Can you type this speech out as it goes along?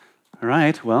All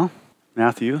right, well,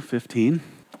 Matthew 15.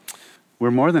 We're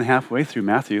more than halfway through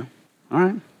Matthew. All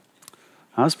right,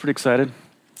 I was pretty excited.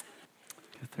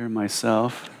 Get there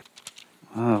myself.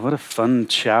 Oh, what a fun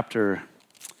chapter.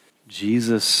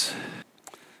 Jesus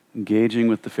engaging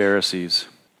with the Pharisees.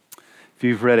 If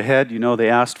you've read ahead, you know they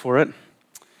asked for it,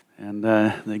 and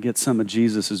they get some of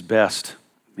Jesus' best.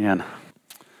 Man, I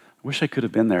wish I could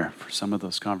have been there for some of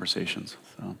those conversations.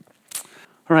 So,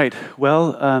 all right,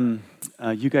 well,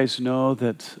 you guys know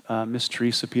that Miss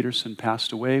Teresa Peterson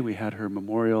passed away. We had her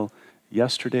memorial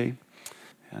yesterday,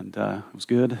 and it was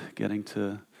good getting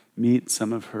to meet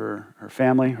some of her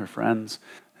family, her friends,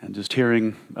 and just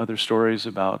hearing other stories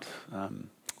about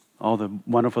all the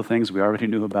wonderful things we already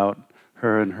knew about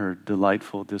her and her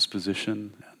delightful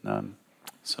disposition. And,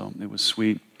 so it was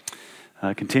sweet.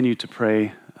 Continue to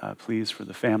pray, please, for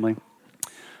the family.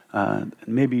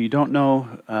 Maybe you don't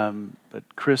know,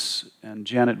 but Chris and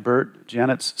Janet Burt,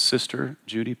 Janet's sister,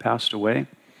 Judy, passed away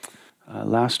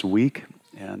last week.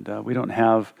 And we don't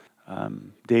have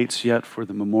dates yet for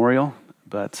the memorial,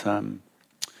 but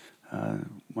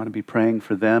want to be praying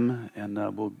for them, and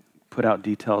we'll put out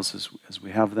details as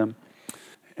we have them.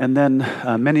 And then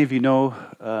many of you know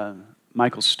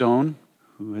Michael Stone,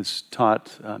 who has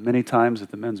taught many times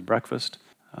at the men's breakfast.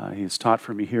 He's taught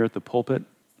for me here at the pulpit,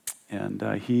 and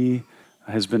he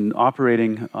has been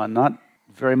operating on not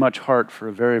very much heart for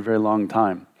a very, very long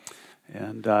time.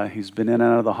 And he's been in and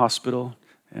out of the hospital,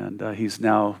 and he's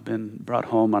now been brought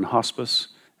home on hospice,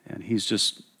 and he's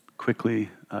just quickly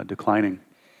declining.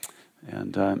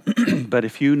 And but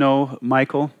if you know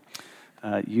Michael,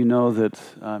 you know that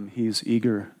he's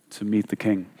eager to meet the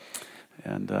King.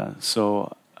 And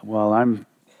so while I'm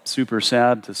super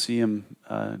sad to see him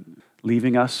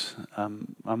leaving us,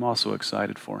 I'm also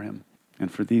excited for him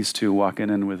and for these two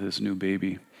walking in with his new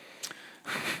baby.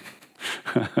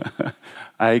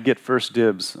 I get first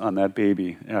dibs on that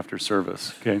baby after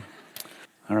service, okay?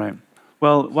 All right.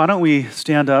 Well, why don't we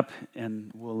stand up and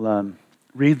we'll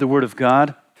read the Word of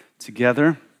God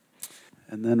together,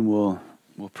 and then we'll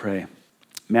pray.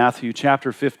 Matthew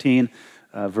chapter 15,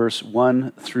 verse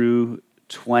 1 through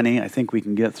 20. I think we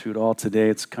can get through it all today.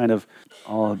 It's kind of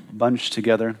all bunched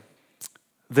together.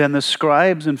 Then the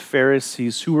scribes and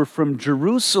Pharisees who were from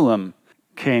Jerusalem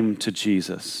came to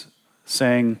Jesus,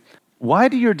 saying, "Why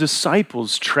do your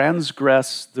disciples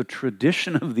transgress the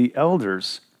tradition of the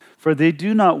elders? For they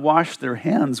do not wash their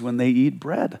hands when they eat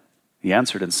bread." He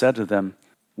answered and said to them,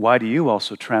 "Why do you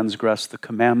also transgress the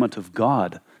commandment of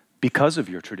God because of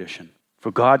your tradition?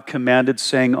 For God commanded,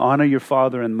 saying, 'Honor your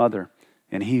father and mother,'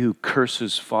 and he who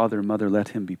curses father or mother, let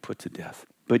him be put to death.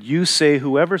 But you say,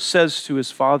 whoever says to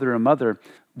his father or mother,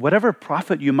 'Whatever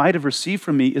profit you might have received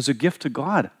from me is a gift to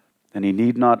God,' then he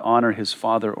need not honor his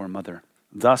father or mother.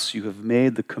 Thus you have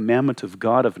made the commandment of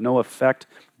God of no effect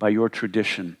by your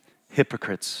tradition.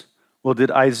 Hypocrites! Well,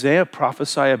 did Isaiah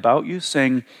prophesy about you,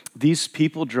 saying, 'These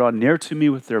people draw near to me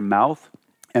with their mouth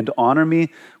and honor me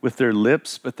with their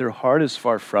lips, but their heart is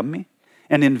far from me?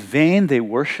 And in vain they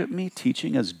worship me,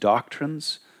 teaching as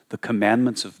doctrines the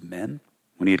commandments of men?'"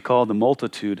 When he had called the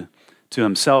multitude to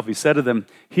himself, he said to them,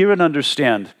 "Hear and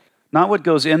understand. Not what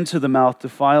goes into the mouth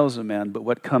defiles a man, but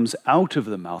what comes out of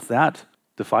the mouth, that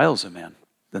defiles a man."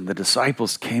 Then the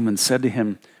disciples came and said to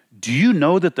him, "Do you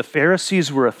know that the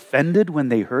Pharisees were offended when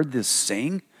they heard this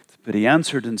saying?" But he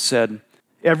answered and said,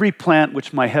 "Every plant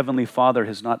which my heavenly Father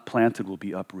has not planted will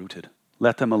be uprooted.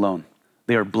 Let them alone.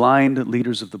 They are blind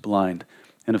leaders of the blind.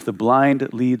 And if the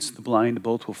blind leads the blind,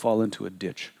 both will fall into a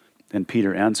ditch." Then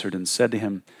Peter answered and said to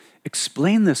him,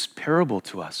 "Explain this parable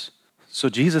to us." So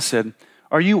Jesus said,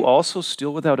 "Are you also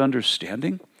still without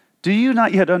understanding? Do you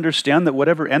not yet understand that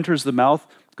whatever enters the mouth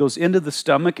goes into the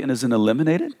stomach and is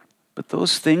eliminated? But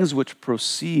those things which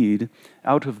proceed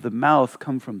out of the mouth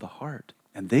come from the heart,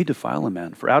 and they defile a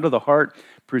man. For out of the heart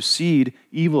proceed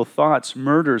evil thoughts,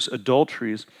 murders,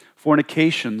 adulteries,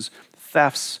 fornications,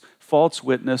 thefts, false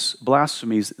witness,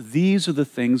 blasphemies. These are the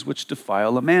things which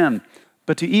defile a man.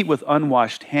 But to eat with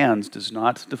unwashed hands does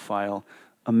not defile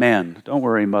a man." Don't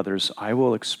worry, mothers. I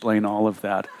will explain all of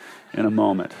that in a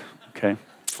moment, okay?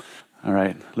 All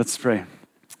right, let's pray.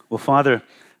 Well, Father,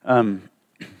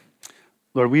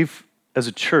 Lord, as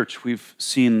a church, we've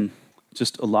seen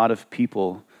just a lot of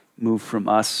people move from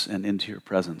us and into your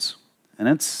presence. And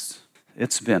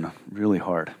it's been really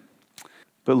hard.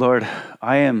 But Lord,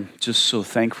 I am just so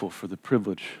thankful for the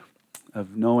privilege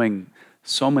of knowing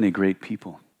so many great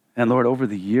people. And Lord, over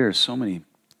the years, so many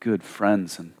good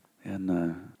friends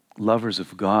and lovers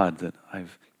of God that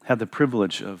I've had the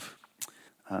privilege of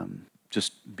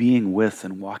just being with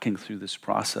and walking through this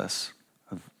process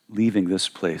of leaving this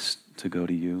place to go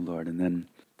to you, Lord. And then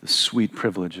the sweet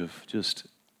privilege of just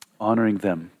honoring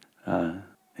them and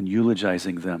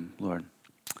eulogizing them, Lord.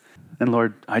 And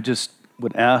Lord, I just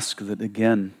would ask that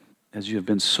again, as you have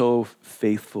been so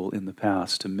faithful in the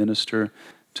past to minister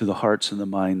to the hearts and the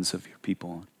minds of your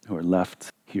people who are left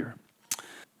here.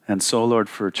 And so, Lord,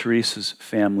 for Teresa's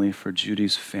family, for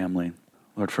Judy's family,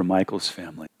 Lord, for Michael's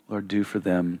family, Lord, do for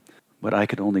them what I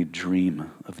could only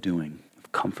dream of doing,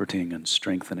 of comforting and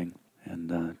strengthening.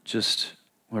 And just,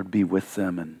 Lord, be with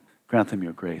them and grant them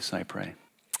your grace, I pray.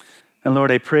 And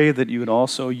Lord, I pray that you would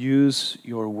also use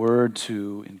your word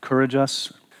to encourage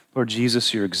us. Lord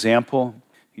Jesus, your example,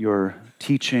 your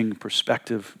teaching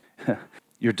perspective,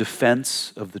 your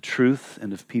defense of the truth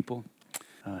and of people.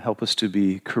 Help us to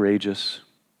be courageous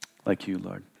like you,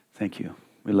 Lord. Thank you.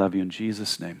 We love you in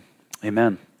Jesus' name.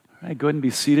 Amen. All right, go ahead and be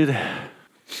seated.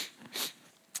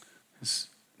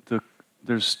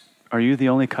 Are you the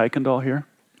only Kuykendall here?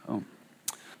 Oh,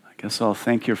 I guess I'll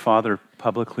thank your father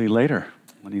publicly later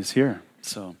when he's here.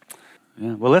 So,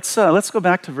 yeah. Well, let's go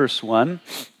back to verse 1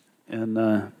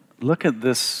 and look at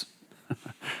this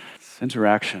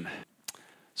interaction.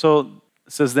 So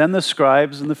it says, then the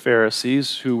scribes and the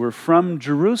Pharisees who were from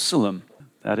Jerusalem,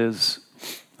 that is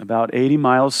about 80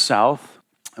 miles south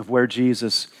of where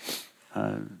Jesus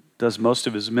does most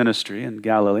of his ministry in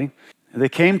Galilee, they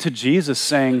came to Jesus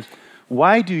saying,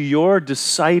 why do your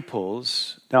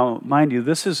disciples, now mind you,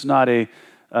 this is not a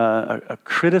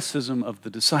criticism of the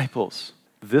disciples.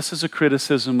 This is a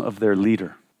criticism of their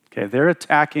leader. Okay, they're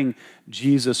attacking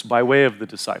Jesus by way of the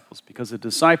disciples because a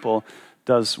disciple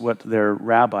does what their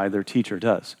rabbi, their teacher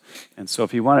does. And so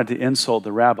if he wanted to insult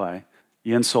the rabbi,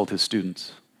 you insult his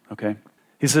students. Okay?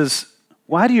 He says,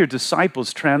 why do your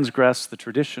disciples transgress the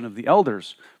tradition of the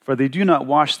elders? For they do not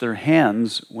wash their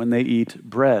hands when they eat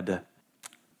bread.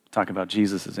 Talk about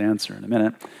Jesus' answer in a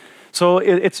minute. So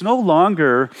it's no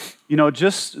longer,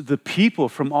 just the people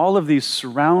from all of these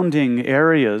surrounding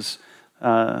areas,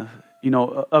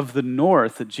 of the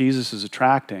north that Jesus is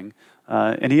attracting.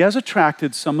 And he has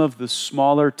attracted some of the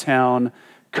smaller town,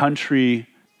 country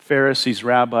Pharisees,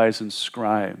 rabbis, and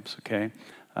scribes, okay?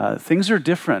 Things are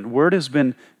different. Word has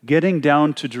been getting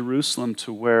down to Jerusalem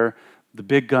to where the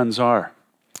big guns are.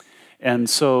 And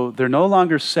so they're no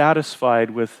longer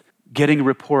satisfied with getting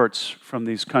reports from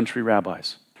these country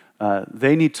rabbis.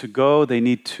 They need to go, they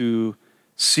need to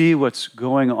see what's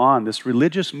going on. This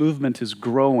religious movement is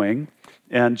growing,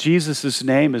 and Jesus'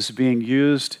 name is being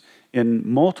used in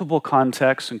multiple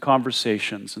contexts and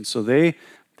conversations. And so they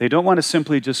don't want to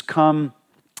simply just come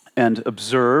and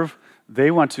observe.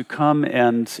 They want to come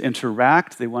and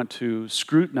interact. They want to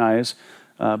scrutinize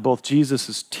both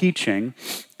Jesus' teaching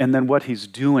and then what he's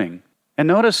doing. And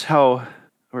notice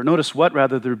what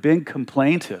their big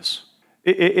complaint is.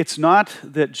 It's not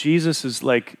that Jesus is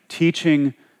like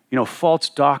teaching, false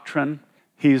doctrine.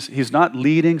 He's not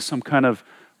leading some kind of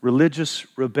religious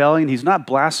rebellion. He's not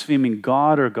blaspheming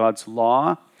God or God's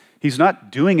law. He's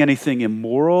not doing anything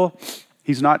immoral.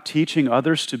 He's not teaching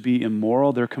others to be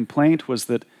immoral. Their complaint was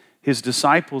that his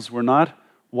disciples were not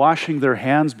washing their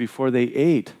hands before they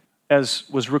ate, as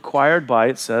was required by,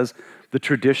 it says, the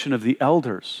tradition of the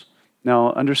elders.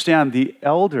 Now, understand, the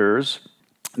elders,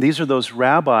 these are those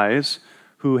rabbis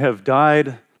who have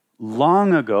died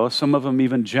long ago, some of them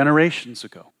even generations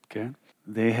ago, okay?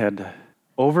 They had,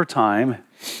 over time,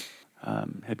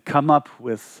 had come up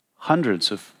with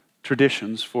hundreds of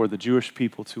traditions for the Jewish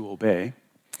people to obey.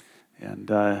 And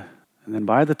then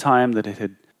by the time that it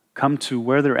had come to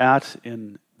where they're at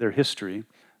in their history,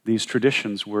 these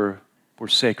traditions were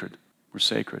sacred,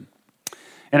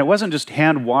 And it wasn't just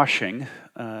hand washing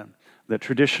that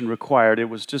tradition required, it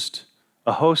was just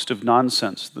a host of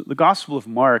nonsense. The Gospel of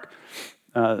Mark,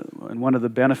 and one of the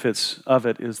benefits of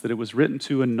it is that it was written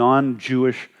to a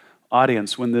non-Jewish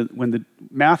audience. When the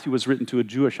Matthew was written to a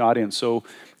Jewish audience, so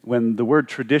when the word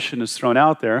tradition is thrown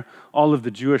out there, all of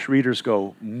the Jewish readers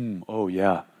go, oh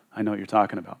yeah, I know what you're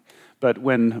talking about. But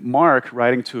when Mark,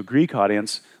 writing to a Greek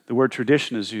audience, the word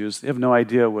tradition is used, they have no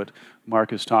idea what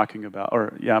Mark is talking about.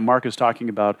 Mark is talking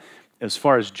about as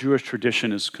far as Jewish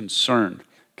tradition is concerned.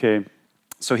 Okay,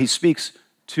 so he speaks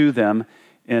to them,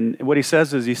 and what he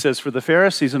says, for the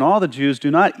Pharisees and all the Jews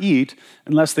do not eat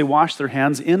unless they wash their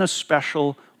hands in a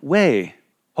special way,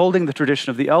 holding the tradition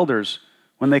of the elders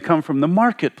when they come from the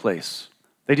marketplace.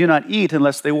 They do not eat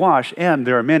unless they wash, and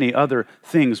there are many other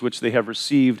things which they have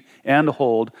received and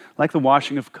hold, like the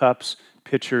washing of cups,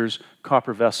 pitchers,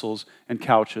 copper vessels, and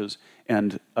couches,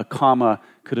 and a comma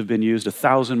could have been used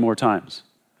 1,000 more times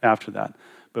after that.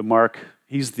 But Mark,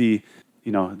 he's the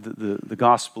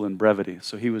gospel in brevity,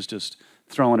 so he was just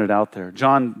throwing it out there.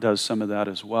 John does some of that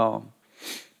as well.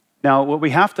 Now, what we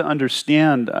have to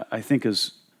understand, I think,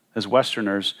 as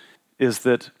Westerners, is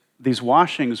that these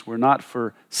washings were not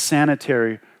for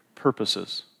sanitary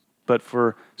purposes, but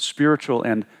for spiritual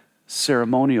and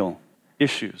ceremonial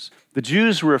issues. The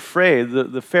Jews were afraid,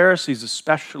 the Pharisees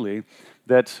especially,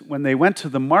 that when they went to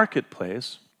the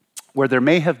marketplace, where there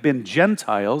may have been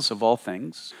Gentiles, of all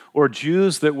things, or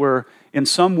Jews that were in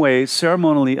some way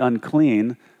ceremonially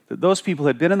unclean, that those people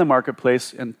had been in the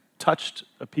marketplace and touched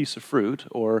a piece of fruit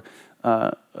or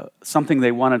something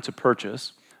they wanted to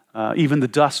purchase, even the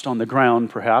dust on the ground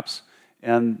perhaps,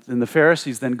 and then the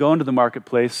Pharisees then go into the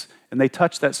marketplace and they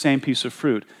touch that same piece of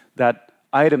fruit, that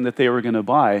item that they were going to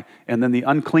buy, and then the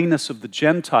uncleanness of the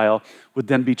Gentile would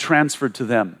then be transferred to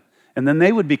them. And then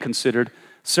they would be considered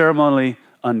ceremonially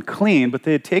unclean, but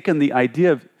they had taken the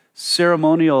idea of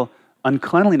ceremonial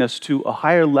uncleanliness to a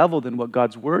higher level than what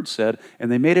God's word said, and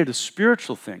they made it a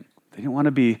spiritual thing. They didn't want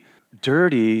to be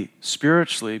dirty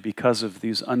spiritually because of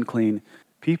these unclean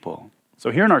people.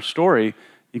 So here in our story,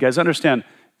 you guys understand,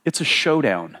 it's a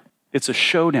showdown. It's a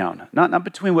showdown, not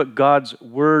between what God's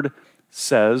word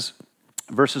says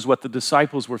versus what the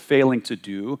disciples were failing to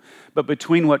do, but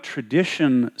between what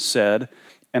tradition said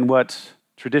and what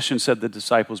tradition said the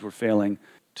disciples were failing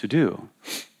to do.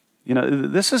 You know,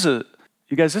 this is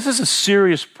a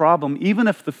serious problem, even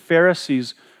if the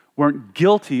Pharisees weren't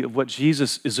guilty of what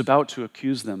Jesus is about to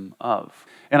accuse them of.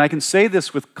 And I can say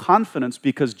this with confidence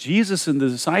because Jesus and the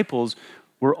disciples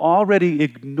were already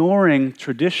ignoring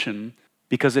tradition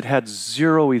because it had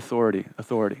zero authority.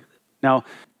 Now,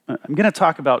 I'm going to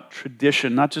talk about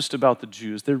tradition, not just about the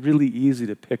Jews. They're really easy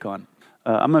to pick on.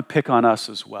 I'm going to pick on us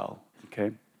as well,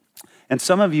 okay? And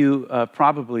some of you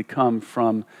probably come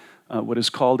from what is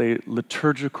called a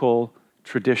liturgical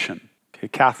tradition, okay?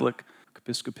 Catholic,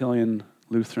 Episcopalian,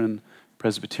 Lutheran,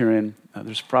 Presbyterian.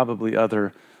 There's probably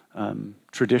other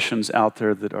traditions out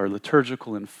there that are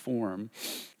liturgical in form.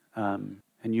 And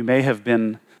you may have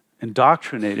been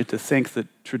indoctrinated to think that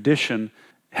tradition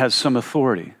has some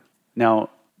authority. Now,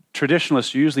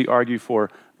 traditionalists usually argue for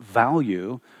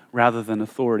value rather than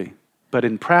authority. But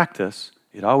in practice,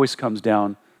 it always comes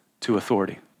down to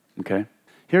authority, okay?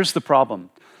 Here's the problem.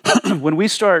 When we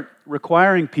start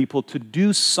requiring people to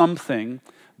do something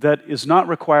that is not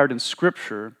required in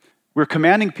Scripture, we're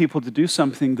commanding people to do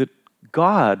something that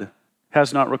God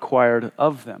has not required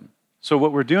of them. So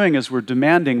what we're doing is we're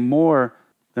demanding more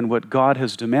than what God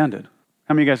has demanded.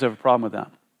 How many of you guys have a problem with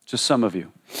that? Just some of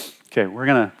you. Okay, we're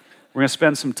gonna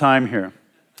spend some time here.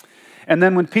 And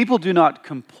then when people do not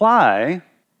comply,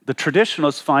 the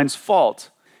traditionalist finds fault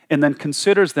and then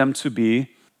considers them to be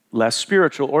less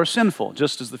spiritual or sinful,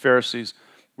 just as the Pharisees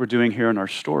were doing here in our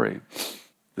story.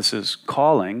 This is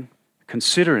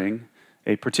considering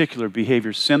a particular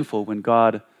behavior sinful when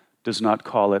God does not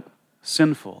call it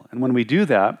sinful. And when we do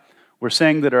that, we're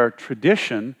saying that our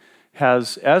tradition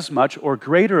has as much or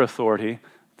greater authority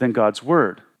than God's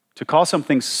word. To call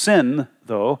something sin,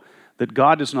 though, that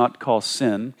God does not call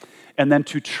sin, and then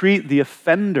to treat the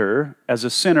offender as a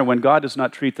sinner when God does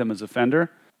not treat them as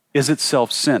offender, is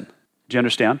itself sin. Do you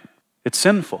understand? It's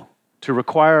sinful to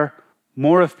require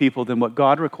more of people than what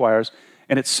God requires,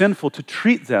 and it's sinful to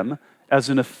treat them as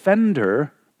an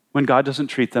offender when God doesn't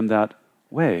treat them that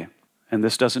way. And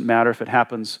this doesn't matter if it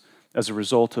happens as a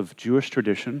result of Jewish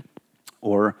tradition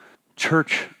or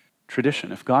church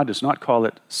tradition. If God does not call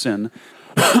it sin,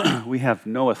 we have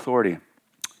no authority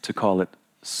to call it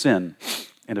sin.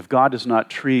 And if God does not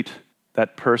treat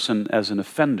that person as an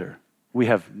offender, we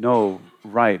have no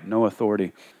right, no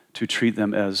authority to treat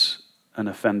them as an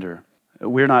offender.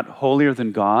 We're not holier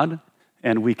than God,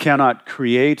 and we cannot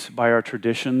create by our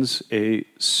traditions a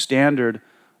standard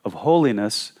of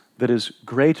holiness that is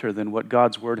greater than what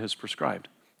God's word has prescribed.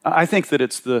 I think that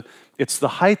it's the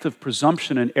height of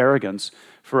presumption and arrogance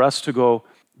for us to go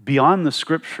beyond the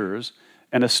scriptures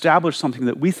and establish something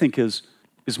that we think is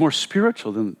more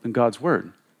spiritual than God's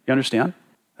word. You understand?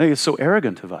 I think it's so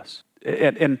arrogant of us.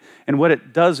 And what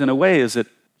it does in a way is it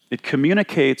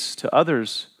communicates to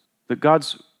others that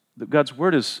God's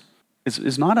word is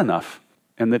not enough,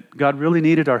 and that God really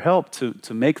needed our help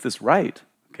to make this right,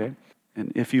 okay?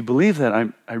 And if you believe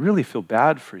that, I really feel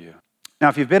bad for you. Now,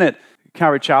 if you've been at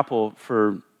Calvary Chapel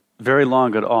for very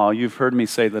long at all, you've heard me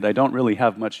say that I don't really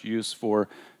have much use for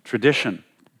tradition.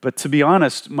 But to be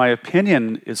honest, my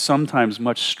opinion is sometimes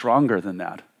much stronger than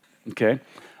that, okay?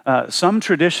 Some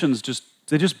traditions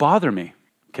just bother me,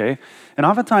 okay? And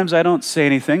oftentimes I don't say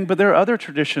anything, but there are other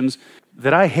traditions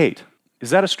that I hate. Is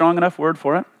that a strong enough word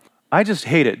for it? I just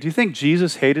hate it. Do you think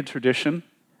Jesus hated tradition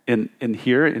in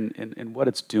what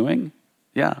it's doing?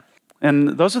 Yeah.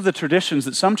 And those are the traditions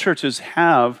that some churches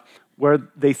have where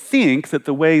they think that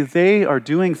the way they are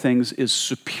doing things is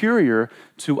superior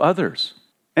to others.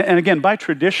 And again, by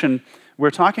tradition, we're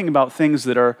talking about things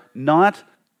that are not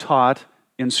taught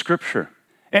in Scripture.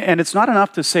 And it's not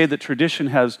enough to say that tradition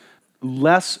has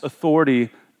less authority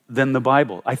than the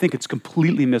Bible. I think it's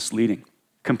completely misleading.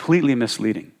 Completely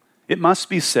misleading. It must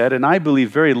be said, and I believe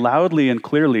very loudly and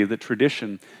clearly, that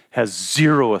tradition has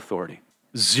zero authority.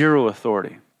 Zero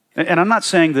authority. And I'm not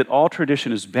saying that all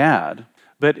tradition is bad,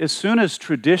 but as soon as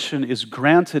tradition is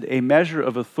granted a measure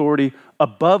of authority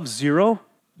above zero,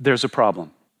 there's a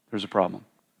problem. There's a problem.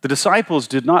 The disciples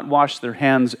did not wash their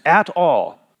hands at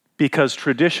all because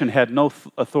tradition had no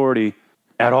authority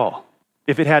at all.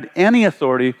 If it had any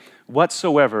authority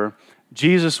whatsoever,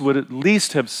 Jesus would at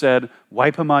least have said,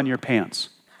 wipe them on your pants.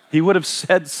 He would have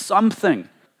said something,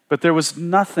 but there was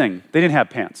nothing. They didn't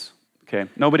have pants, okay?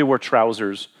 Nobody wore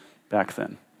trousers back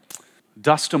then.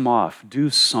 Dust them off, do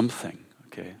something,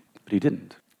 okay? But he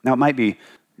didn't. Now, it might be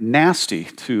nasty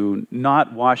to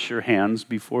not wash your hands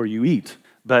before you eat,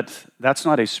 but that's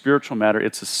not a spiritual matter.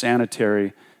 It's a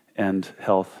sanitary and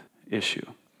health issue.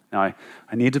 Now,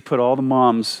 I need to put all the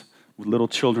moms with little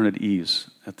children at ease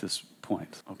at this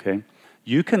point, okay?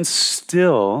 You can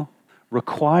still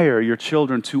require your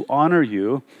children to honor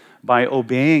you by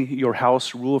obeying your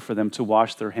house rule for them to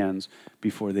wash their hands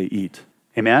before they eat.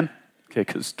 Amen? Okay,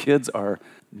 because kids are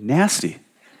nasty,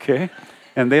 okay?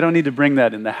 And they don't need to bring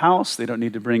that in the house. They don't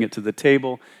need to bring it to the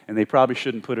table, and they probably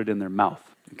shouldn't put it in their mouth,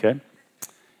 okay?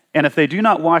 And if they do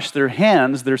not wash their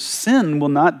hands, their sin will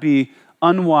not be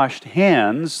unwashed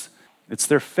hands. It's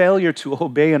their failure to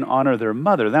obey and honor their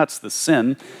mother. That's the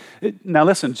sin. Now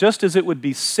listen, just as it would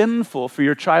be sinful for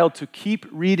your child to keep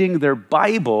reading their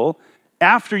Bible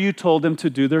after you told them to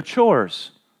do their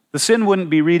chores, the sin wouldn't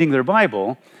be reading their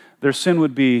Bible. Their sin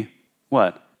would be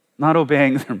what? Not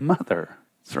obeying their mother.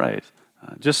 That's right.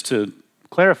 Just to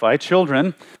clarify,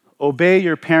 children, obey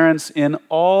your parents in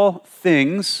all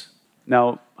things.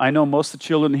 Now, I know most of the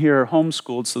children here are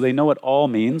homeschooled, so they know what all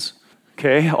means.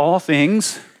 Okay, all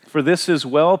things, for this is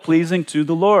well-pleasing to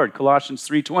the Lord, Colossians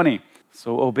 3:20.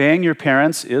 So obeying your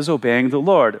parents is obeying the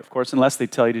Lord, of course, unless they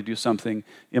tell you to do something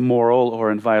immoral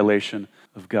or in violation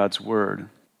of God's word.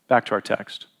 Back to our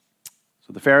text.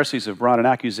 So the Pharisees have brought an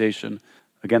accusation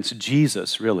against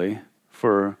Jesus, really,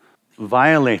 for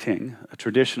violating a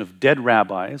tradition of dead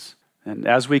rabbis. And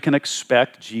as we can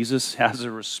expect, Jesus has a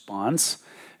response.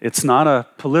 It's not a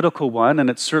political one, and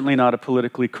it's certainly not a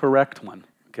politically correct one,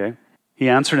 okay? He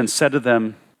answered and said to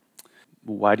them,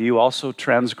 why do you also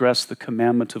transgress the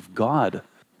commandment of God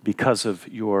because of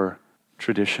your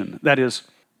tradition? That is,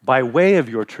 by way of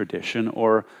your tradition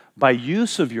or by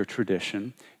use of your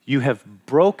tradition, you have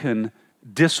broken,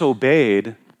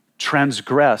 disobeyed,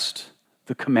 transgressed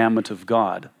the commandment of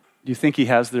God. Do you think he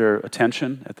has their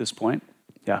attention at this point?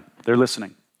 Yeah, they're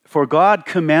listening. For God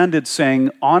commanded, saying,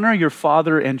 honor your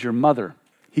father and your mother.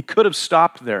 He could have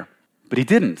stopped there, but he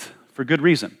didn't, for good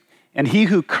reason. And he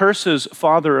who curses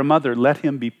father or mother, let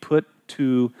him be put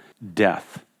to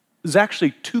death. There's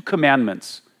actually two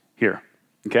commandments here,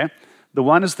 okay? The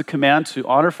one is the command to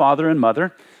honor father and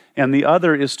mother, and the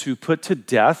other is to put to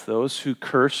death those who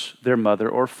curse their mother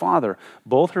or father.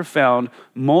 Both are found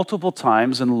multiple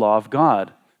times in the law of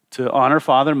God. To honor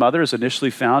father and mother is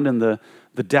initially found in the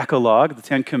Decalogue, the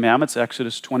Ten Commandments,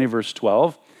 Exodus 20, verse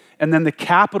 12. And then the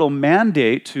capital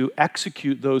mandate to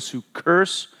execute those who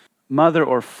curse mother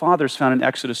or father is found in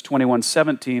Exodus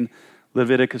 21:17,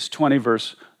 Leviticus 20,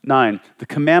 verse 9. The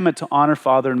commandment to honor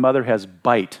father and mother has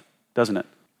bite, doesn't it?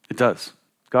 It does.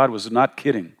 God was not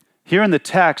kidding. Here in the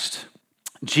text,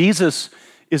 Jesus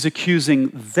is accusing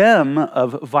them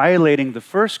of violating the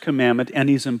first commandment, and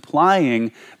he's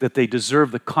implying that they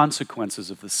deserve the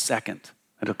consequences of the second.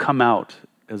 It'll come out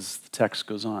as the text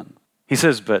goes on. He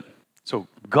says, so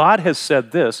God has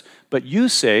said this, but you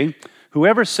say,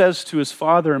 whoever says to his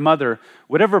father and mother,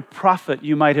 whatever profit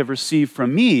you might have received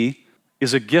from me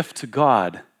is a gift to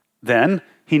God, then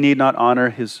he need not honor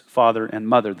his father and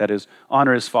mother. That is,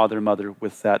 honor his father and mother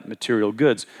with that material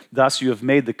goods. Thus you have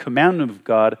made the commandment of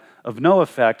God of no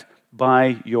effect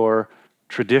by your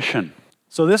tradition.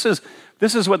 So this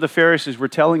is what the Pharisees were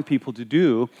telling people to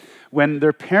do when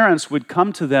their parents would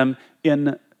come to them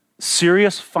in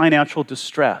serious financial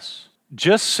distress.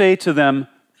 Just say to them,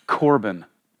 Corban.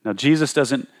 Now, Jesus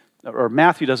doesn't, or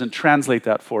Matthew doesn't translate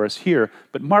that for us here,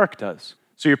 but Mark does.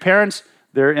 So your parents,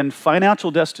 they're in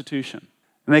financial destitution.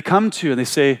 And they come to you and they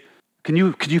say, Can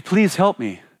you please help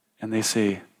me? And they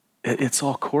say, it's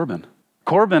all Corban.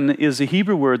 Corban is a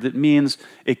Hebrew word that means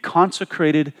a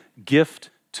consecrated gift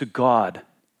to God,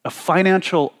 a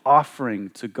financial offering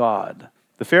to God.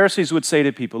 The Pharisees would say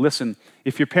to people, listen,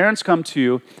 if your parents come to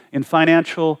you in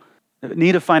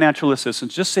need of financial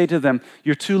assistance, just say to them,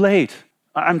 you're too late.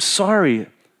 I'm sorry,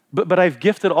 but I've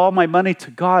gifted all my money to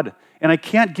God, and I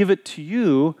can't give it to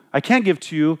you. I can't give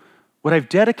to you what I've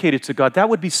dedicated to God. That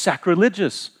would be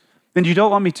sacrilegious. Then you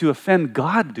don't want me to offend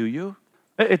God, do you?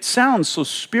 It sounds so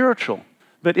spiritual,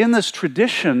 but in this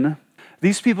tradition,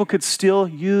 these people could still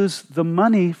use the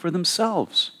money for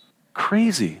themselves.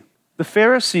 Crazy. The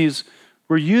Pharisees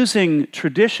were using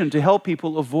tradition to help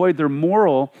people avoid their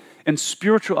moral and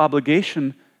spiritual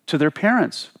obligation to their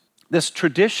parents. This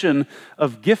tradition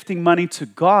of gifting money to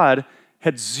God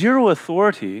had zero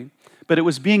authority, but it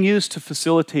was being used to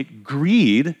facilitate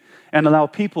greed and allow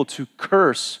people to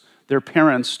curse their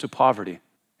parents to poverty.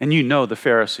 And you know the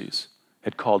Pharisees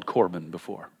had called Corban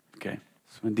before, okay?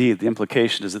 So indeed, the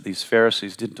implication is that these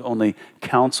Pharisees didn't only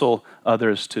counsel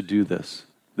others to do this,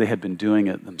 they had been doing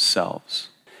it themselves.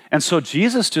 And so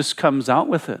Jesus just comes out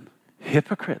with it.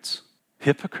 Hypocrites.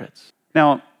 Hypocrites.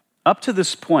 Now, up to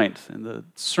this point, in the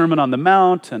Sermon on the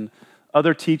Mount and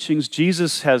other teachings,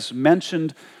 Jesus has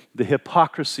mentioned the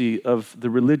hypocrisy of the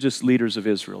religious leaders of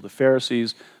Israel, the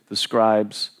Pharisees, the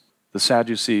scribes, the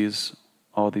Sadducees,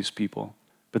 all these people.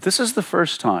 But this is the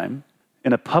first time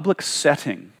in a public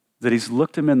setting that he's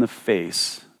looked them in the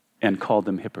face and called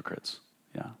them hypocrites.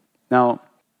 Yeah. Now,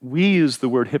 we use the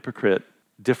word hypocrite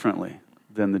differently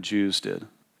than the Jews did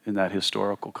in that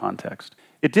historical context.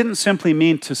 It didn't simply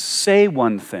mean to say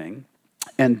one thing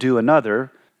and do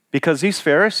another, because these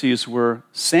Pharisees were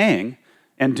saying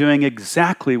and doing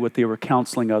exactly what they were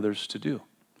counseling others to do.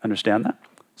 Understand that?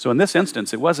 So in this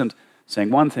instance, it wasn't saying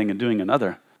one thing and doing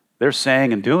another. They're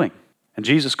saying and doing. And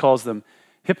Jesus calls them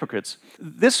hypocrites.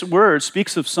 This word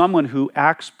speaks of someone who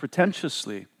acts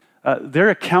pretentiously. They're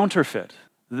a counterfeit.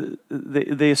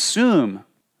 They assume,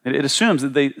 it assumes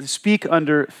that they speak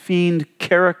under feigned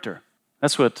character.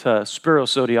 That's what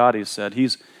Spiros Zodhiates said.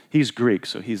 He's Greek,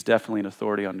 so he's definitely an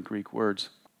authority on Greek words.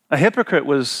 A hypocrite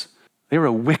they were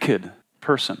a wicked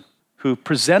person who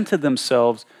presented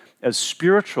themselves as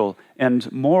spiritual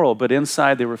and moral, but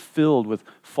inside they were filled with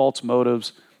false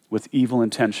motives, with evil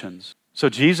intentions. So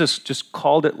Jesus just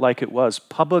called it like it was,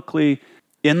 publicly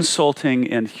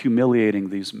insulting and humiliating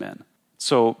these men.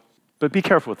 But be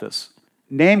careful with this.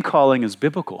 Name calling is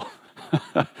biblical,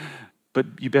 but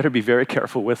you better be very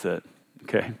careful with it,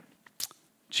 okay?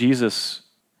 Jesus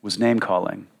was name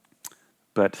calling,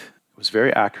 but it was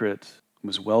very accurate, it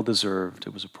was well deserved,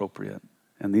 it was appropriate.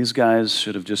 And these guys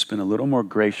should have just been a little more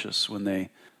gracious when they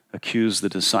accused the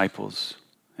disciples.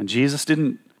 And Jesus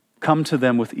didn't come to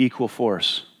them with equal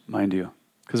force, mind you,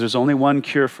 because there's only one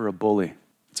cure for a bully.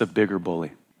 It's a bigger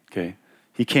bully, okay?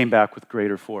 He came back with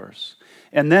greater force.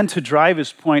 And then to drive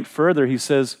his point further, he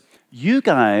says, you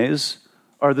guys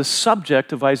are the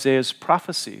subject of Isaiah's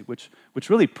prophecy, which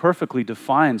really perfectly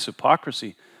defines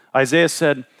hypocrisy. Isaiah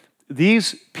said,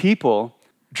 these people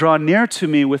draw near to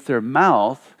me with their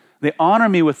mouth, they honor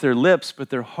me with their lips, but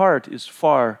their heart is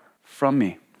far from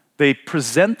me. They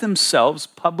present themselves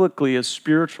publicly as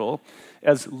spiritual,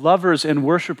 as lovers and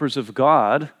worshipers of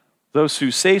God, those who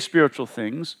say spiritual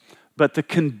things, but the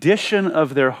condition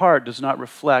of their heart does not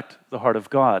reflect the heart of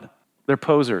God. They're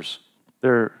posers.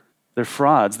 They're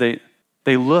frauds. They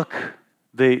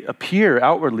appear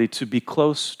outwardly to be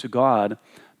close to God,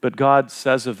 but God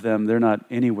says of them, they're not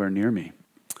anywhere near me.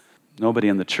 Nobody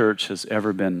in the church has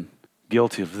ever been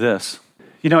guilty of this.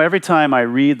 You know, every time I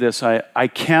read this, I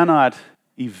cannot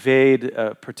evade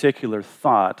a particular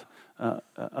thought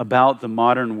about the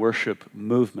modern worship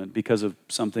movement because of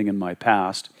something in my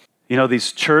past. You know,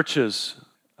 these churches,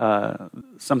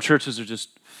 some churches are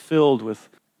just filled with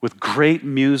great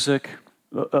music,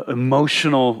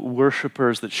 emotional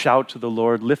worshipers that shout to the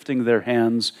Lord, lifting their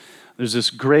hands. There's this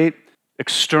great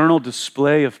external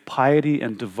display of piety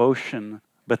and devotion,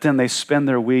 but then they spend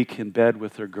their week in bed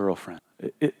with their girlfriend.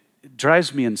 It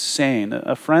drives me insane.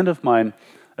 A friend of mine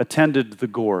attended the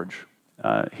Gorge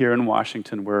here in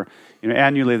Washington, where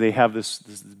annually they have this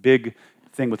big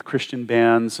thing with Christian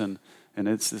bands, and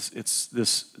it's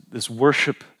this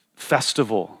worship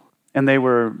festival. And they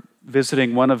were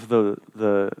visiting one of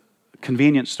the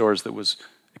convenience stores that was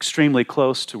extremely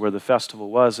close to where the festival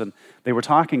was, and they were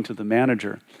talking to the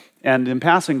manager. And in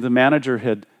passing, the manager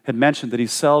had mentioned that he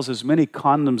sells as many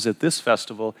condoms at this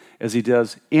festival as he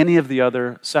does any of the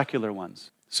other secular ones.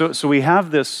 So we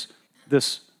have this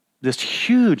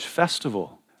huge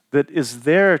festival that is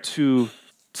there to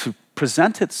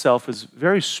present itself as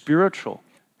very spiritual.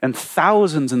 And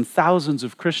thousands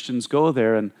of Christians go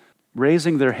there and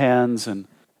raising their hands and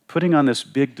putting on this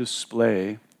big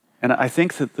display. And I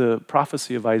think that the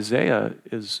prophecy of Isaiah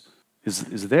is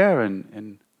is there.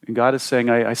 And God is saying,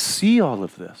 I see all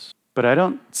of this, but I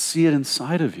don't see it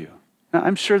inside of you. Now,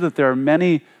 I'm sure that there are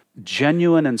many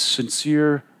genuine and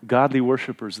sincere godly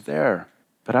worshipers there,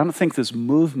 but I don't think this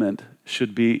movement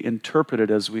should be interpreted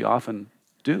as we often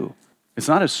do. It's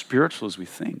not as spiritual as we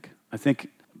think. I think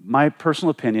my personal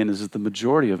opinion is that the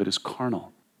majority of it is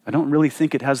carnal. I don't really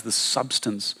think it has the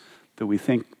substance that we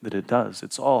think that it does.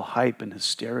 It's all hype and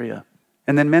hysteria.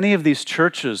 And then many of these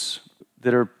churches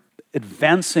that are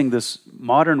advancing this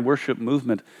modern worship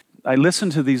movement, I listen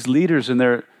to these leaders and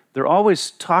they're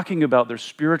always talking about their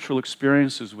spiritual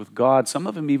experiences with God, some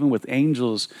of them even with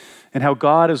angels, and how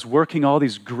God is working all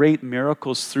these great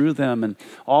miracles through them and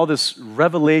all this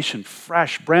revelation,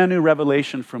 fresh, brand new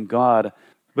revelation from God.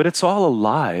 But it's all a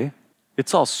lie.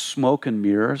 It's all smoke and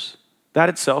mirrors. That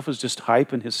itself is just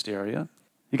hype and hysteria.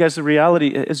 You guys, the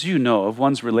reality, as you know, of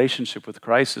one's relationship with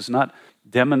Christ is not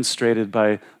demonstrated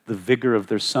by the vigor of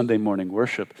their Sunday morning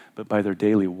worship, but by their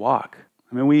daily walk.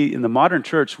 I mean, in the modern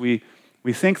church, we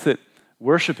think that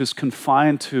worship is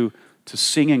confined to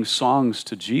singing songs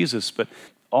to Jesus, but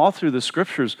all through the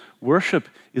scriptures, worship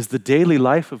is the daily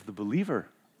life of the believer.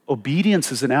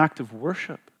 Obedience is an act of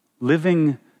worship.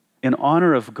 Living in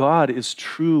honor of God is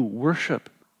true worship.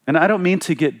 And I don't mean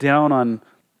to get down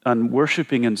on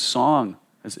worshiping in song,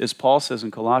 as Paul says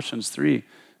in Colossians 3,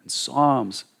 in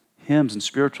psalms, hymns, and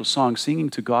spiritual songs, singing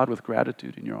to God with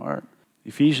gratitude in your heart.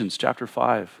 Ephesians chapter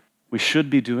 5, we should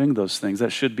be doing those things.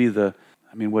 That should be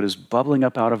what is bubbling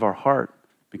up out of our heart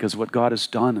because of what God has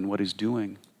done and what he's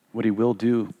doing, what he will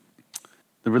do.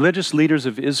 The religious leaders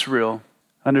of Israel,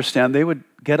 understand, they would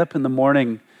get up in the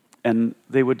morning and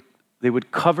they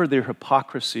would cover their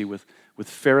hypocrisy with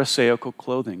Pharisaical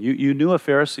clothing. You knew a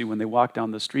Pharisee when they walked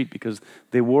down the street because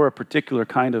they wore a particular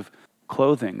kind of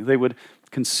clothing. They would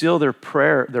conceal their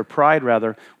pride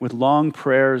with long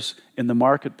prayers in the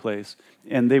marketplace,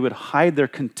 and they would hide their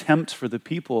contempt for the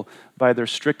people by their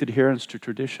strict adherence to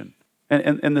tradition.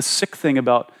 And the sick thing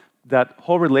about that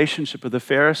whole relationship of the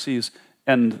Pharisees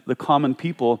and the common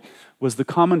people was the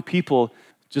common people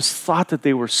just thought that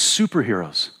they were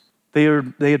superheroes.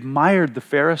 They admired the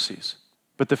Pharisees.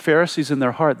 But the Pharisees in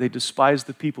their heart, they despised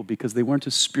the people because they weren't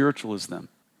as spiritual as them.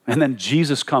 And then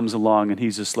Jesus comes along and he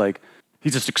just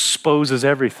exposes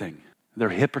everything. They're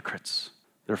hypocrites.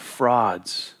 They're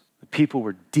frauds. The people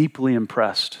were deeply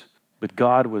impressed, but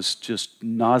God was just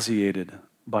nauseated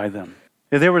by them.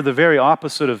 They were the very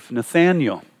opposite of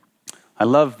Nathanael. I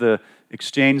love the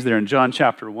exchange there in John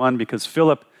chapter 1 because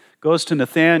Philip goes to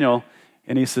Nathanael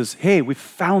and he says, hey, we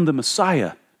found the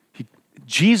Messiah,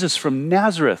 Jesus from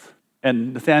Nazareth.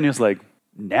 And Nathanael's like,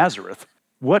 Nazareth?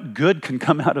 What good can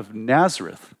come out of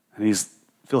Nazareth? And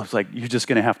Philip's like, you're just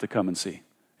going to have to come and see.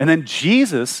 And then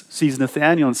Jesus sees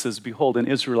Nathanael and says, behold, an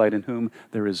Israelite in whom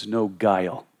there is no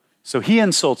guile. So he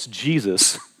insults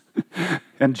Jesus,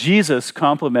 and Jesus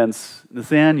compliments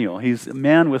Nathanael. He's a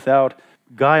man without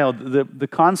guile. The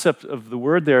concept of the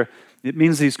word there, it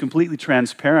means he's completely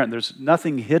transparent. There's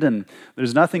nothing hidden.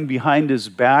 There's nothing behind his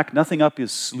back, nothing up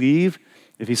his sleeve.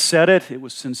 If he said it, it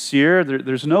was sincere.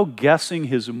 There's no guessing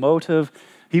his motive.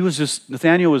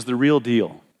 Nathanael was the real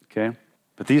deal, okay?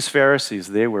 But these Pharisees,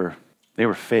 they were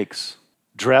fakes,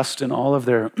 dressed in all of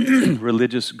their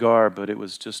religious garb, but it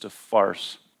was just a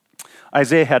farce.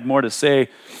 Isaiah had more to say.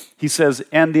 He says,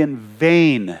 and in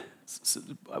vain.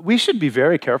 We should be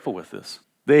very careful with this.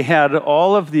 They had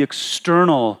all of the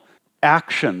external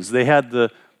actions. They had the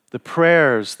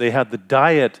prayers. They had the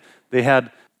diet. They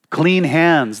had clean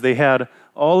hands. They had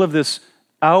all of this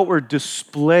outward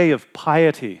display of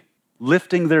piety,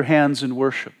 lifting their hands in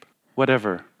worship,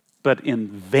 whatever. But in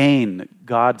vain,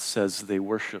 God says they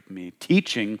worship me,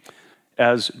 teaching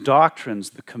as doctrines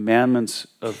the commandments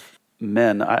of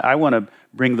men. I want to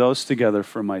bring those together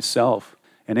for myself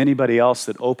and anybody else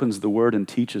that opens the word and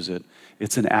teaches it.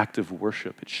 It's an act of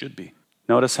worship. It should be.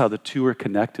 Notice how the two are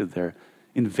connected there.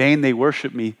 In vain they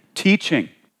worship me, teaching.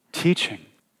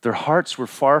 Their hearts were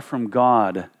far from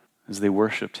God as they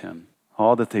worshiped him.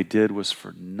 All that they did was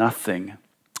for nothing.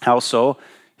 How so?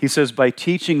 He says, by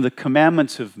teaching the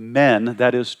commandments of men,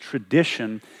 that is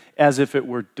tradition, as if it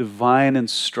were divine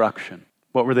instruction.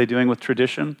 What were they doing with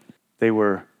tradition? They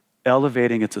were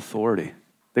elevating its authority.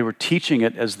 They were teaching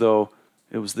it as though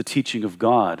it was the teaching of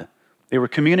God. They were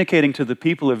communicating to the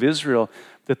people of Israel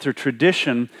that their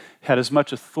tradition had as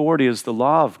much authority as the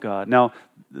law of God. Now,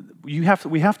 we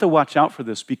have to watch out for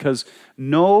this because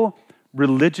no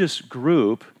religious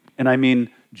group, and I mean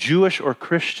Jewish or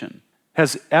Christian,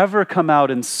 has ever come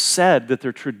out and said that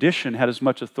their tradition had as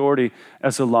much authority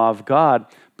as the law of God.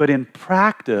 But in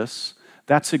practice,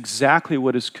 That's exactly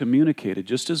what is communicated,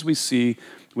 just as we see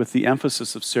with the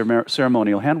emphasis of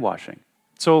ceremonial hand washing.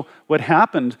 So what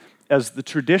happened as the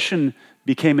tradition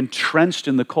became entrenched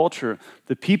in the culture,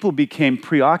 the people became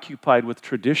preoccupied with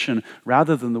tradition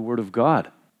rather than the Word of God.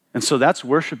 And so that's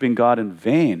worshiping God in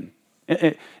vain.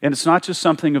 And it's not just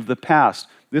something of the past.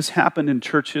 This happened in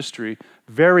church history,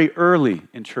 very early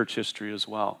in church history as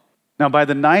well. Now, by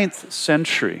the 9th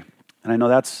century, and I know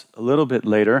that's a little bit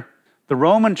later, the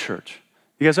Roman church,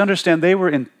 you guys understand, they were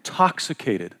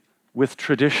intoxicated with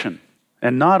tradition.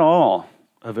 And not all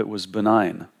of it was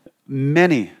benign.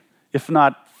 Many, if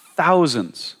not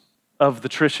thousands, of the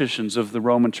traditions of the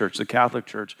Roman church, the Catholic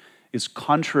Church, is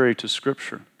contrary to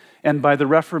Scripture. And by the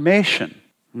Reformation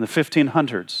in the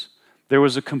 1500s, there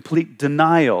was a complete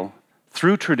denial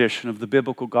through tradition of the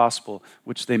biblical gospel,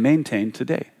 which they maintain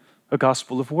today, a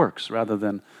gospel of works rather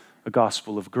than a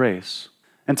gospel of grace.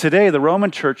 And today, the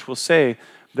Roman church will say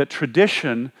that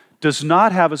tradition does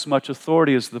not have as much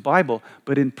authority as the Bible,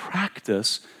 but in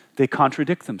practice, they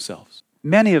contradict themselves.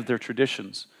 Many of their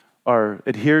traditions are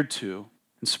adhered to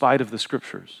in spite of the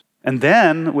Scriptures. And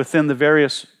then, within the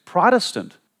various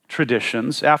Protestant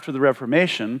traditions after the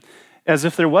Reformation, as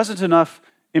if there wasn't enough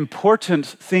important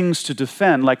things to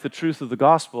defend, like the truth of the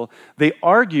gospel, they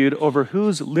argued over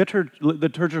whose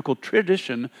liturgical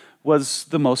tradition was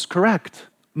the most correct.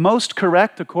 Most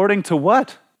correct according to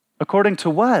what? According to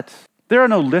what? There are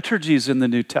no liturgies in the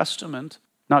New Testament,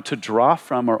 not to draw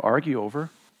from or argue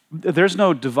over. There's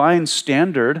no divine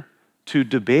standard to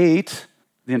debate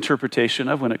the interpretation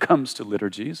of when it comes to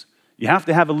liturgies. You have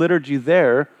to have a liturgy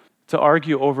there to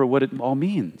argue over what it all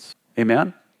means.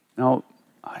 Amen? Now,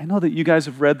 I know that you guys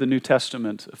have read the New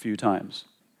Testament a few times.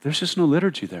 There's just no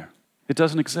liturgy there. It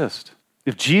doesn't exist.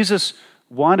 If Jesus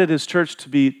wanted his church to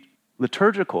be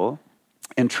liturgical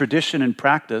in tradition and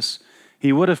practice,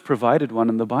 he would have provided one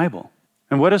in the Bible.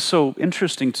 And what is so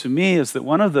interesting to me is that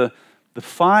one of the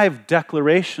 5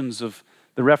 declarations of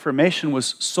the Reformation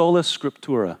was sola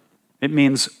scriptura. It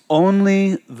means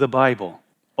only the Bible,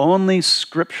 only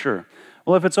Scripture.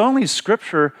 Well, if it's only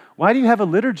Scripture, why do you have a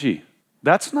liturgy?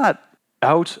 That's not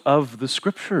out of the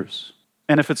Scriptures.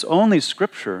 And if it's only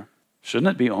Scripture,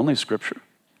 shouldn't it be only Scripture?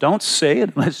 Don't say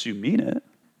it unless you mean it,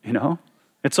 you know?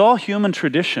 It's all human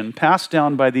tradition passed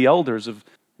down by the elders of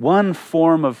one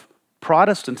form of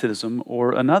Protestantism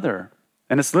or another.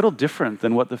 And it's little different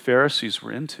than what the Pharisees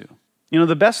were into. You know,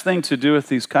 the best thing to do with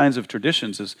these kinds of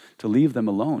traditions is to leave them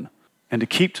alone and to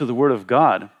keep to the Word of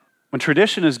God. When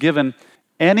tradition is given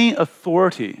any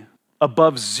authority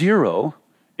above 0,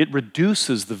 it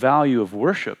reduces the value of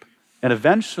worship. And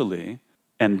eventually,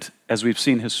 and as we've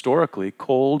seen historically,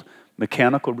 cold,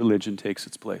 mechanical religion takes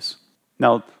its place.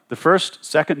 Now, the first,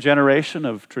 second generation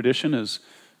of tradition is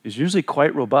usually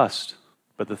quite robust.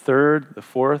 But the third, the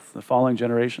fourth, the following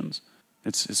generations,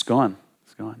 it's gone.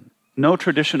 It's gone. No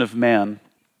tradition of man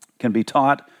can be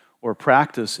taught or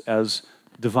practiced as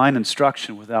divine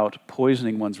instruction without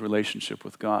poisoning one's relationship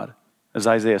with God. As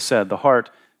Isaiah said, the heart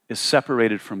is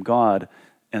separated from God,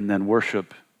 and then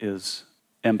worship is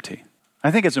empty.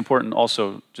 I think it's important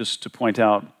also just to point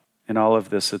out in all of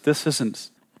this that this isn't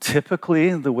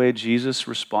typically the way Jesus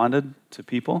responded to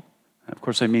people. Of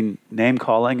course, I mean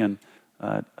name-calling and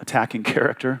attacking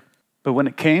character. But when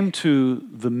it came to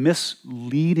the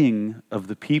misleading of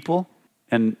the people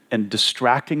and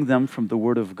distracting them from the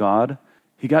Word of God,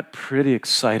 he got pretty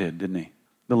excited, didn't he?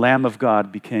 The Lamb of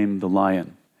God became the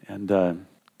lion and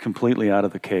completely out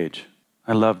of the cage.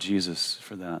 I love Jesus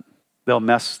for that.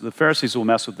 The Pharisees will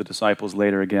mess with the disciples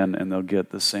later again, and they'll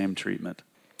get the same treatment.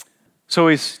 So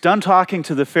he's done talking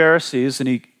to the Pharisees,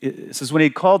 and it says, when he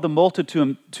called the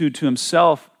multitude to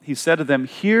himself, he said to them,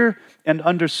 "Hear and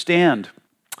understand.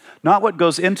 Not what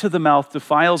goes into the mouth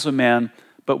defiles a man,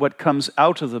 but what comes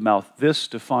out of the mouth, this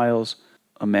defiles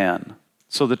a man."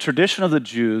 So the tradition of the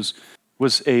Jews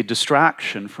was a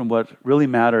distraction from what really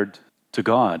mattered to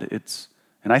God.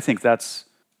 And I think that's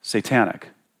satanic,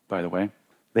 by the way.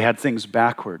 They had things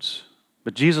backwards.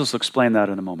 But Jesus will explain that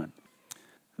in a moment.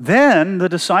 Then the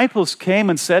disciples came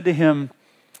and said to him,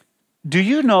 "Do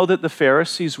you know that the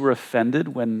Pharisees were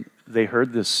offended when they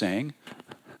heard this saying?"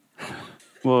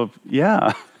 Well,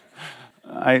 yeah.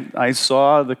 I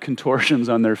saw the contortions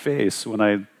on their face when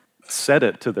I said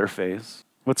it to their face.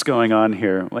 What's going on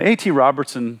here? Well, A.T.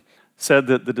 Robertson said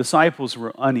that the disciples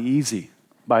were uneasy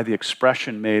by the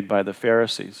expression made by the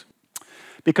Pharisees.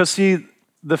 Because, see,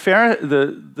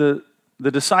 the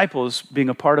disciples, being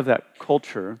a part of that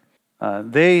culture,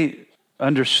 they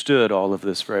understood all of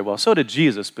this very well. So did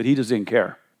Jesus, but he just didn't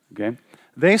care. Okay?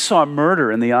 They saw murder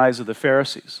in the eyes of the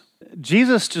Pharisees.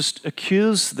 Jesus just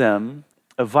accused them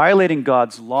of violating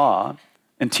God's law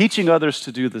and teaching others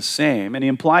to do the same. And he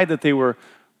implied that they were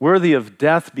worthy of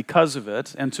death because of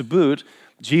it. And to boot,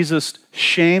 Jesus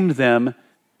shamed them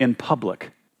in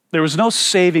public. There was no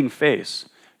saving face.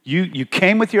 You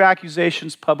came with your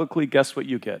accusations publicly, guess what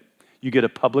you get? You get a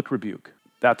public rebuke.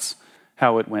 That's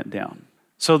how it went down.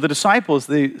 So the disciples,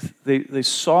 they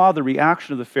saw the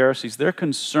reaction of the Pharisees. They're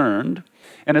concerned,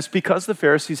 and it's because the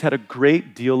Pharisees had a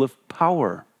great deal of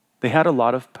power. They had a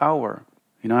lot of power.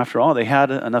 After all, they had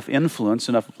enough influence,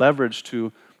 enough leverage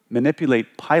to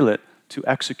manipulate Pilate to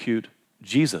execute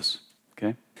Jesus,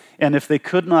 okay? And if they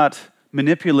could not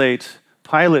manipulate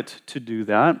Pilate to do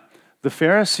that, the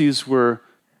Pharisees were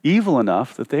evil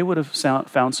enough that they would have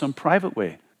found some private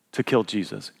way to kill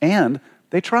Jesus. And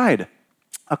they tried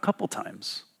a couple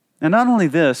times. And not only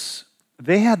this,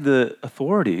 they had the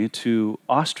authority to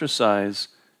ostracize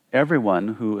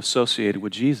everyone who associated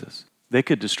with Jesus. They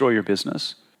could destroy your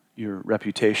business, your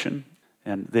reputation,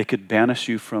 and they could banish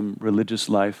you from religious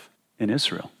life in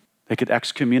Israel. They could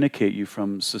excommunicate you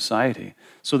from society.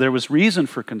 So there was reason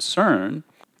for concern,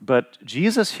 but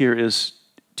Jesus here is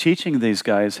teaching these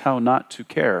guys how not to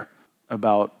care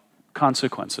about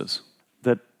consequences.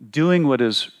 That doing what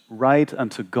is right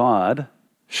unto God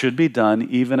should be done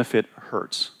even if it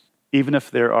hurts, even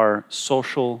if there are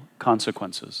social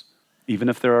consequences, even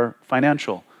if there are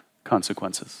financial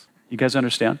consequences. You guys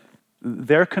understand?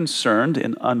 They're concerned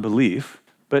in unbelief,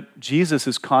 but Jesus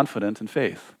is confident in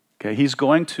faith. Okay, he's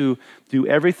going to do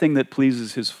everything that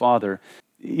pleases his Father,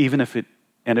 even if it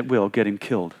will get him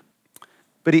killed.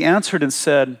 But he answered and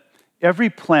said, "Every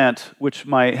plant which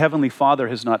my heavenly Father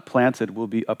has not planted will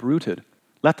be uprooted.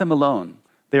 Let them alone.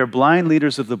 They are blind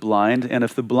leaders of the blind, and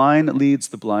if the blind leads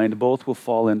the blind, both will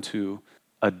fall into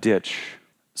a ditch."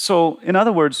 So, in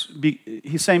other words,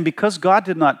 he's saying because God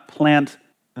did not plant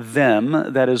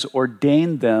them, that is,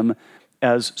 ordained them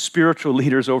as spiritual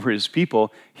leaders over his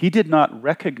people, he did not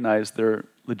recognize their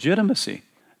legitimacy.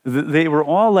 They were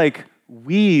all like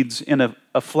weeds in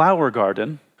a flower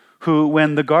garden, who,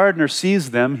 when the gardener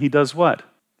sees them, he does what?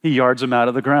 He yards them out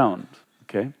of the ground,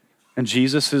 okay? And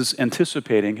Jesus is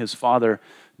anticipating his Father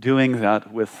doing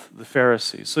that with the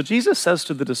Pharisees. So Jesus says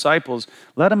to the disciples,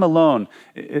 let them alone.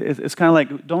 It's kind of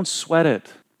like, don't sweat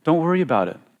it. Don't worry about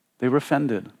it. They were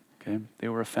offended, okay? They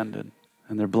were offended.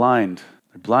 And they're blind.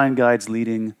 They're blind guides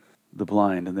leading the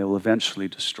blind, and they will eventually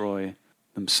destroy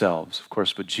themselves, of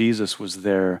course. But Jesus was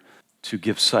there to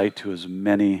give sight to as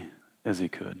many as he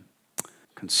could.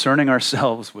 Concerning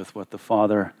ourselves with what the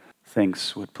Father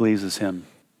thinks, what pleases him.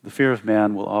 The fear of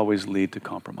man will always lead to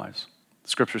compromise. The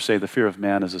scriptures say the fear of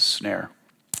man is a snare,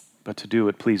 but to do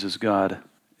what pleases God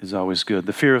is always good.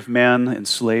 The fear of man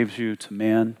enslaves you to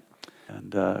man,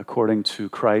 and according to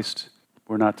Christ,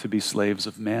 we're not to be slaves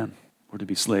of man. We're to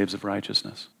be slaves of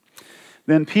righteousness.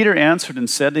 Then Peter answered and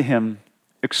said to him,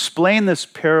 explain this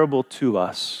parable to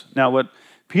us. Now, what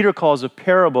Peter calls a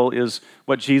parable is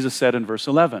what Jesus said in verse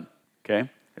 11. Okay?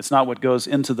 It's not what goes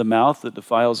into the mouth that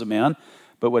defiles a man,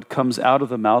 but what comes out of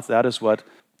the mouth, that is what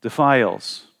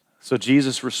defiles. So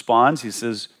Jesus responds, he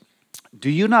says, do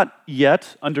you not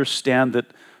yet understand that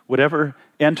whatever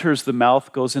enters the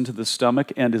mouth goes into the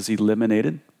stomach and is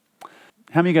eliminated?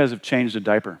 How many of you guys have changed a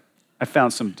diaper? I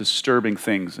found some disturbing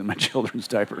things in my children's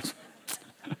diapers.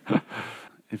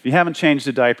 If you haven't changed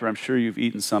a diaper, I'm sure you've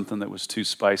eaten something that was too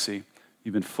spicy.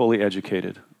 You've been fully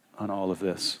educated on all of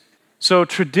this. So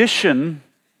tradition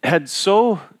had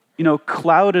so,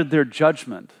 clouded their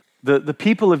judgment. The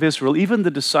people of Israel, even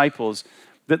the disciples,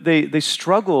 that they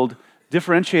struggled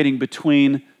differentiating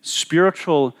between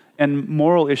spiritual and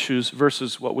moral issues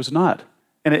versus what was not.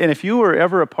 And if you were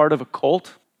ever a part of a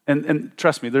cult, and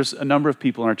trust me, there's a number of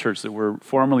people in our church that were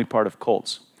formerly part of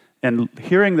cults, and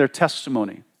hearing their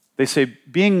testimony, they say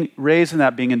being raised in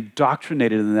that, being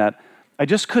indoctrinated in that, I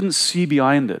just couldn't see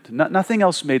behind it. Nothing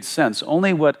else made sense.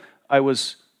 Only what I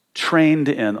was trained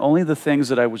in, only the things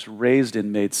that I was raised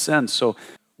in made sense. So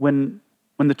when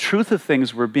the truth of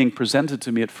things were being presented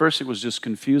to me, at first it was just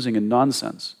confusing and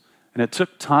nonsense. And it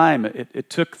took time. It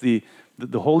took the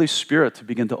Holy Spirit to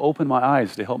begin to open my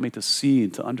eyes, to help me to see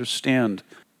and to understand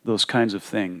those kinds of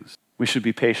things. We should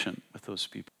be patient with those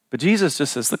people. But Jesus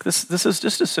just says, look, this is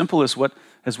just as simple as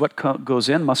what goes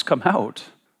in must come out.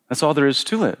 That's all there is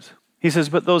to it. He says,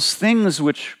 but those things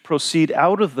which proceed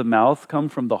out of the mouth come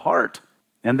from the heart,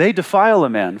 and they defile a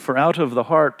man, for out of the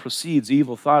heart proceeds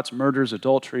evil thoughts, murders,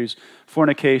 adulteries,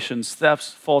 fornications,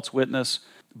 thefts, false witness,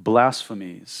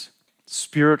 blasphemies.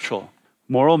 Spiritual,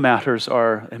 moral matters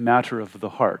are a matter of the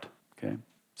heart. Okay?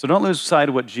 So don't lose sight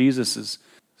of what Jesus is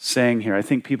saying here. I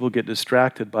think people get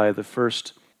distracted by the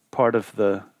first part of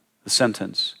the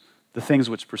sentence, the things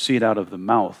which proceed out of the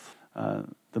mouth.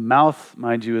 The mouth,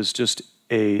 mind you, is just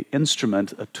a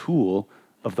instrument, a tool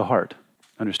of the heart.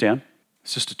 Understand?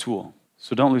 It's just a tool.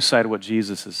 So don't lose sight of what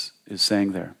Jesus is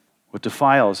saying there. What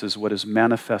defiles is what is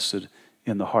manifested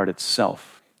in the heart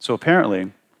itself. So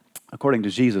apparently, according to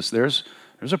Jesus, there's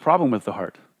a problem with the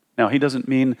heart. Now, he doesn't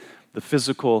mean the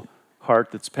physical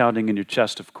heart that's pounding in your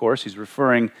chest, of course. He's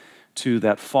referring to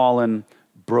that fallen,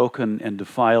 broken, and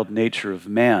defiled nature of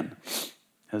man.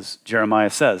 As Jeremiah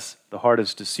says, the heart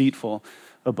is deceitful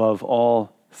above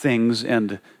all things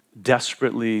and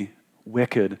desperately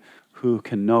wicked. Who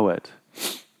can know it?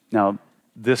 Now,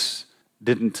 this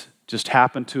didn't just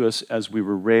happen to us as we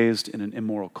were raised in an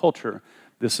immoral culture.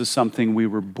 This is something we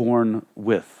were born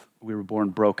with. We were born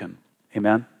broken.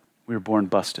 Amen? We were born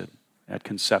busted at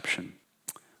conception.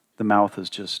 The mouth is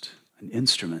just an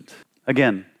instrument.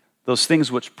 Again, those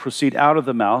things which proceed out of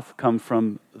the mouth come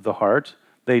from the heart.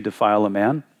 They defile a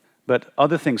man. But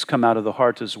other things come out of the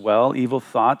heart as well. Evil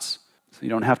thoughts. So you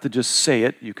don't have to just say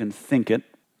it. You can think it.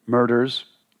 Murders,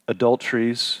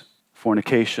 adulteries,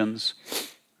 fornications,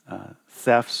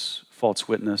 thefts, false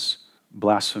witness,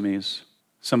 blasphemies.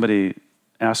 Somebody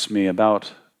asked me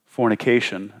about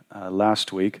fornication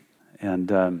last week. And,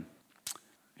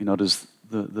 does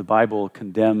the Bible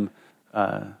condemn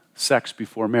sex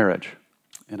before marriage?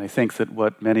 And I think that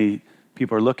what many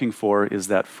people are looking for is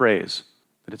that phrase,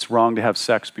 that it's wrong to have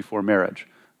sex before marriage.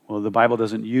 Well, the Bible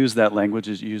doesn't use that language.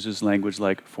 It uses language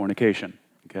like fornication,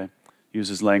 okay? It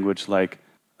uses language like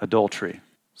adultery.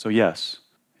 So yes,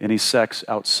 any sex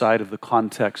outside of the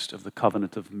context of the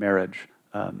covenant of marriage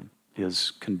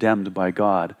is condemned by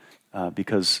God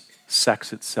because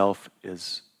sex itself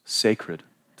is sacred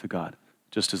to God,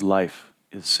 just as life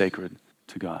is sacred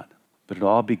to God. But it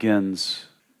all begins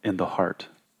in the heart,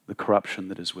 the corruption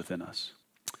that is within us.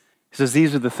 He says,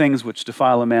 these are the things which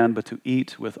defile a man, but to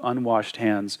eat with unwashed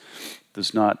hands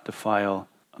does not defile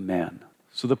a man.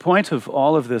 So the point of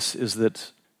all of this is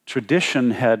that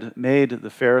tradition had made the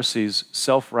Pharisees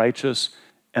self-righteous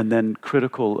and then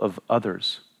critical of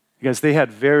others. Because they had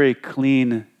very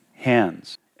clean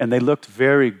hands, and they looked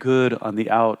very good on the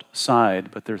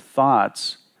outside, but their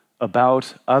thoughts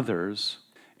about others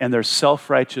and their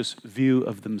self-righteous view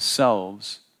of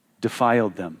themselves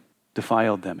defiled them.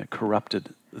 It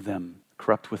corrupted them,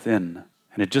 corrupt within.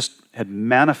 And it just had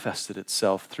manifested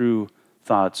itself through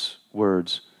thoughts,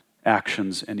 words,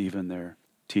 actions, and even their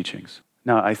teachings.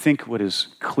 Now, I think what is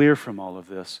clear from all of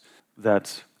this,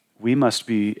 that we must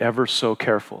be ever so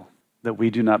careful that we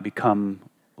do not become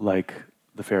like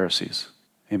the Pharisees.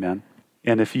 Amen?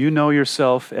 And if you know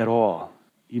yourself at all,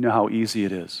 you know how easy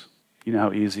it is. You know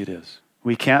how easy it is.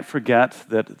 We can't forget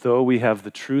that though we have the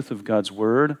truth of God's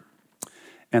word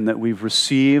and that we've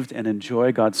received and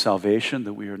enjoy God's salvation,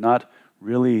 that we are not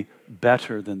really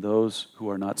better than those who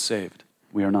are not saved.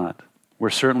 We are not. We're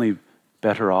certainly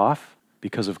better off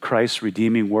because of Christ's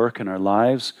redeeming work in our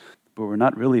lives, but we're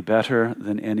not really better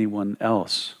than anyone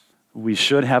else. We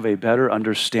should have a better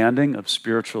understanding of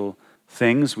spiritual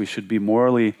things. We should be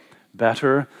morally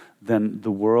better than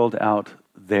the world out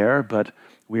there, but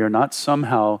we are not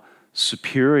somehow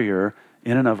superior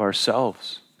in and of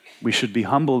ourselves. We should be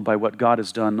humbled by what God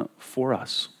has done for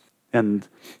us. And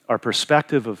our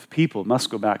perspective of people must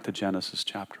go back to Genesis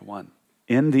chapter 1.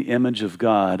 In the image of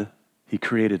God, he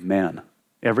created man.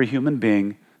 Every human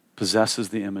being possesses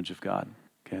the image of God.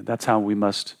 Okay, that's how we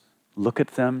must look at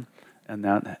them, and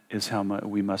that is how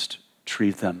we must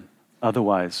treat them.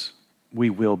 Otherwise, we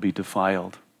will be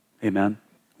defiled. Amen?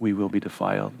 We will be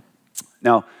defiled.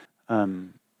 Now,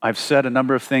 I've said a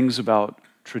number of things about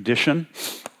tradition.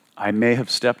 I may have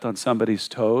stepped on somebody's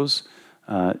toes.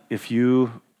 If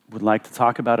you would like to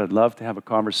talk about it, I'd love to have a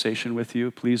conversation with you.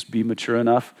 Please be mature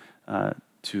enough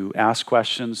to ask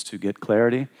questions, to get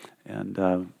clarity,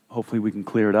 and hopefully we can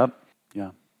clear it up.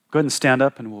 Yeah. Go ahead and stand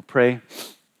up and we'll pray.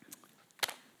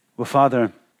 Well,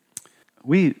 Father,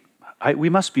 we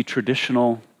must be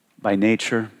traditional by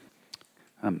nature.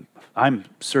 I'm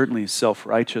certainly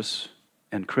self-righteous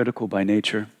and critical by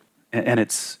nature, and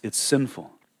it's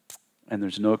sinful, and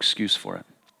there's no excuse for it.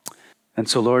 And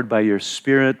so, Lord, by your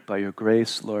Spirit, by your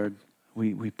grace, Lord,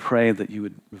 we pray that you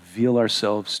would reveal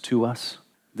ourselves to us,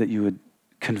 that you would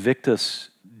convict us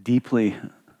deeply,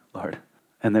 Lord,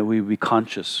 and that we would be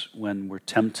conscious when we're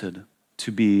tempted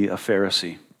to be a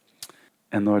Pharisee.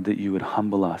 And Lord, that you would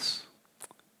humble us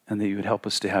and that you would help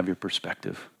us to have your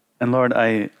perspective. And Lord,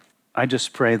 I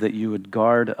just pray that you would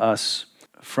guard us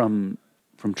from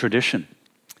tradition.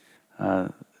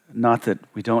 Not that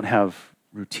we don't have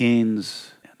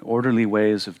routines and orderly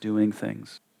ways of doing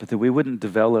things, but that we wouldn't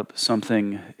develop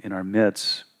something in our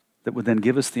midst that would then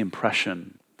give us the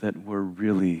impression that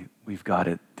we've got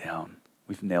it down.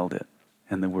 We've nailed it.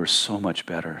 And that we're so much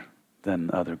better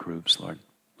than other groups, Lord.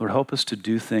 Lord, help us to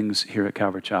do things here at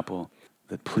Calvary Chapel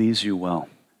that please you well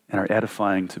and are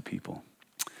edifying to people.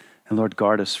 And Lord,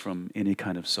 guard us from any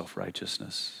kind of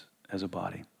self-righteousness as a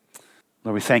body.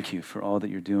 Lord, we thank you for all that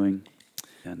you're doing,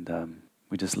 and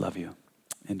we just love you.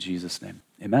 In Jesus' name,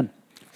 amen.